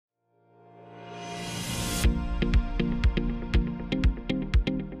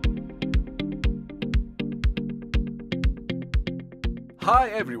Hi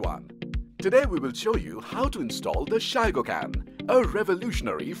everyone! Today we will show you how to install the Shycocan, a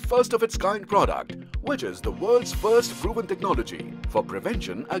revolutionary first-of-its-kind product which is the world's first proven technology for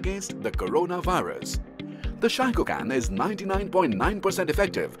prevention against the coronavirus. The Shycocan is 99.9%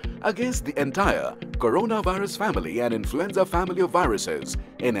 effective against the entire coronavirus family and influenza family of viruses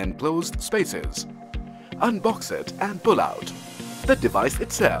in enclosed spaces. Unbox it and pull out the device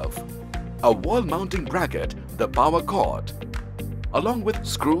itself, a wall mounting bracket, the power cord. Along with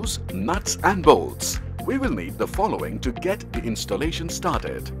screws, nuts and bolts, we will need the following to get the installation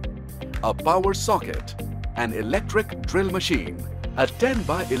started: a power socket, an electric drill machine, a 10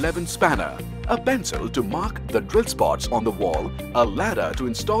 by 11 spanner, a pencil to mark the drill spots on the wall, a ladder to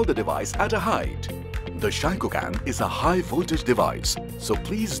install the device at a height. The Shycocan is a high voltage device, so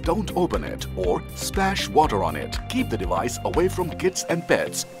please don't open it or splash water on it. Keep the device away from kids and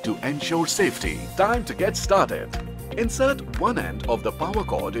pets to ensure safety. Time to get started. Insert one end of the power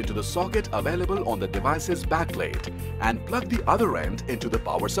cord into the socket available on the device's backplate and plug the other end into the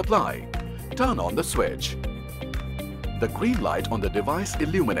power supply. Turn on the switch. The green light on the device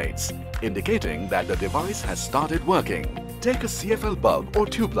illuminates, indicating that the device has started working. Take a CFL bulb or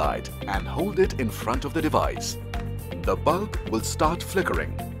tube light and hold it in front of the device. The bulb will start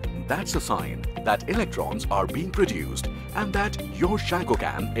flickering. That's a sign that electrons are being produced and that your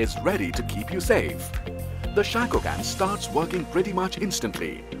Shycocan is ready to keep you safe. The Shycocan starts working pretty much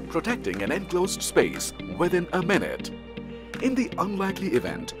instantly, protecting an enclosed space within a minute. In the unlikely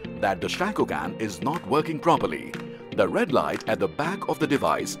event that the Shycocan is not working properly, the red light at the back of the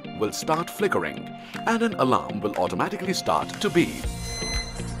device will start flickering and an alarm will automatically start to beep.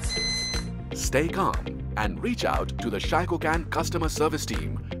 Stay calm and reach out to the Shycocan customer service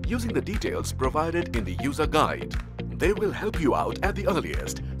team using the details provided in the user guide. They will help you out at the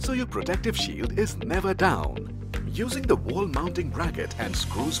earliest, so your protective shield is never down. Using the wall mounting bracket and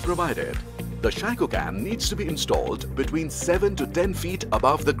screws provided, the Shycocan needs to be installed between 7 to 10 feet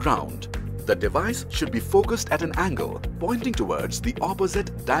above the ground. The device should be focused at an angle, pointing towards the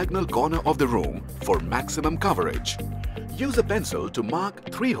opposite diagonal corner of the room for maximum coverage. Use a pencil to mark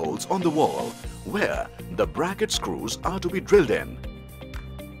 3 holes on the wall where the bracket screws are to be drilled in.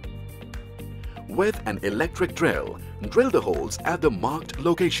 With an electric drill, drill the holes at the marked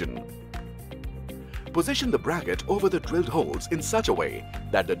location. Position the bracket over the drilled holes in such a way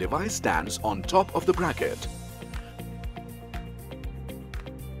that the device stands on top of the bracket.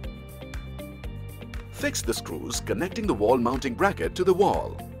 Fix the screws connecting the wall mounting bracket to the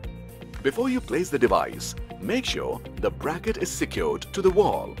wall. Before you place the device, make sure the bracket is secured to the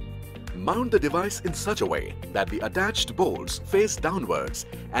wall. Mount the device in such a way that the attached bolts face downwards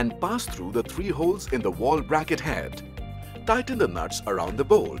and pass through the 3 holes in the wall bracket head. Tighten the nuts around the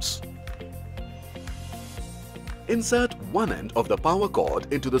bolts. Insert one end of the power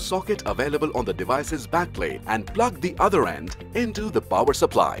cord into the socket available on the device's backplate and plug the other end into the power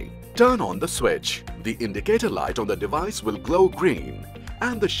supply. Turn on the switch. The indicator light on the device will glow green,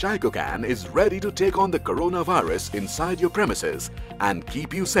 and the Shycocan is ready to take on the coronavirus inside your premises and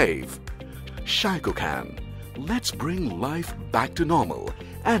keep you safe. Shycocan. Let's bring life back to normal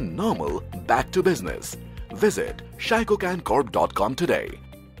and normal back to business. Visit shycocancorp.com today.